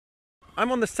I'm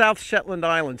on the South Shetland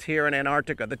Islands here in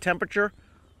Antarctica. The temperature,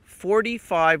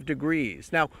 45 degrees.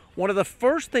 Now, one of the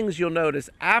first things you'll notice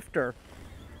after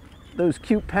those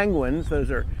cute penguins, those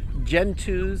are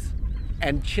gentoos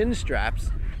and chin straps,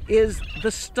 is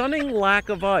the stunning lack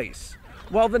of ice.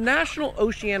 While the National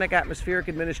Oceanic Atmospheric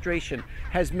Administration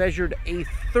has measured a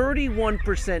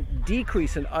 31%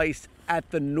 decrease in ice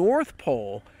at the North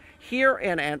Pole, here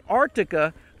in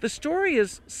Antarctica, the story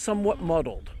is somewhat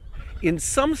muddled. In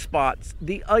some spots,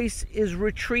 the ice is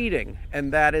retreating,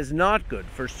 and that is not good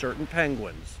for certain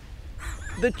penguins.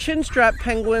 The chinstrap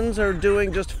penguins are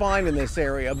doing just fine in this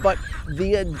area, but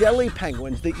the Adelie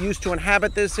penguins that used to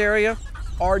inhabit this area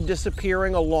are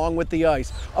disappearing along with the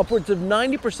ice. Upwards of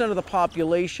 90% of the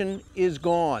population is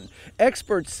gone.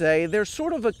 Experts say they're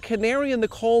sort of a canary in the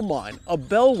coal mine, a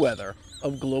bellwether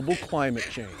of global climate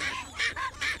change.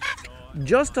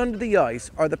 Just under the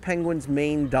ice are the penguins'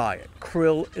 main diet,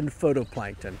 krill and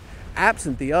phytoplankton.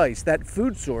 Absent the ice, that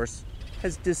food source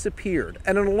has disappeared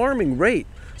at an alarming rate.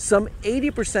 Some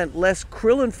 80% less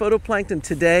krill and phytoplankton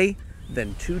today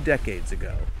than 2 decades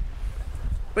ago.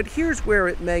 But here's where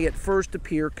it may at first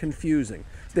appear confusing.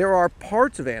 There are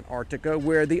parts of Antarctica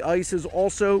where the ice is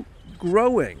also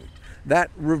growing.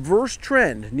 That reverse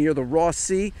trend near the Ross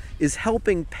Sea is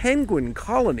helping penguin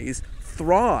colonies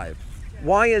thrive.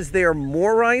 Why is there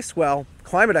more ice? Well,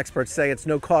 climate experts say it's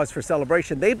no cause for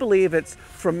celebration. They believe it's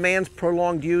from man's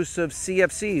prolonged use of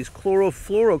CFCs,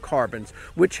 chlorofluorocarbons,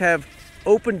 which have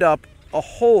opened up a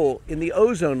hole in the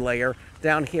ozone layer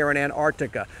down here in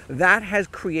Antarctica. That has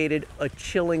created a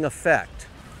chilling effect.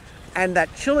 And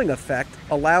that chilling effect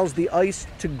allows the ice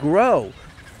to grow.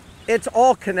 It's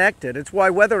all connected. It's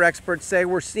why weather experts say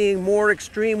we're seeing more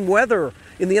extreme weather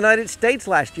in the United States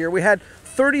last year. We had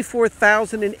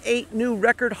 34,008 new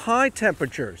record high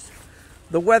temperatures.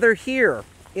 The weather here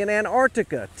in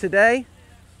Antarctica today,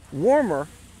 warmer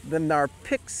than our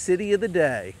pick city of the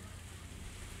day.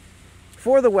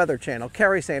 For the Weather Channel,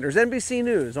 Kerry Sanders, NBC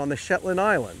News on the Shetland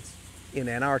Islands in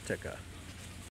Antarctica.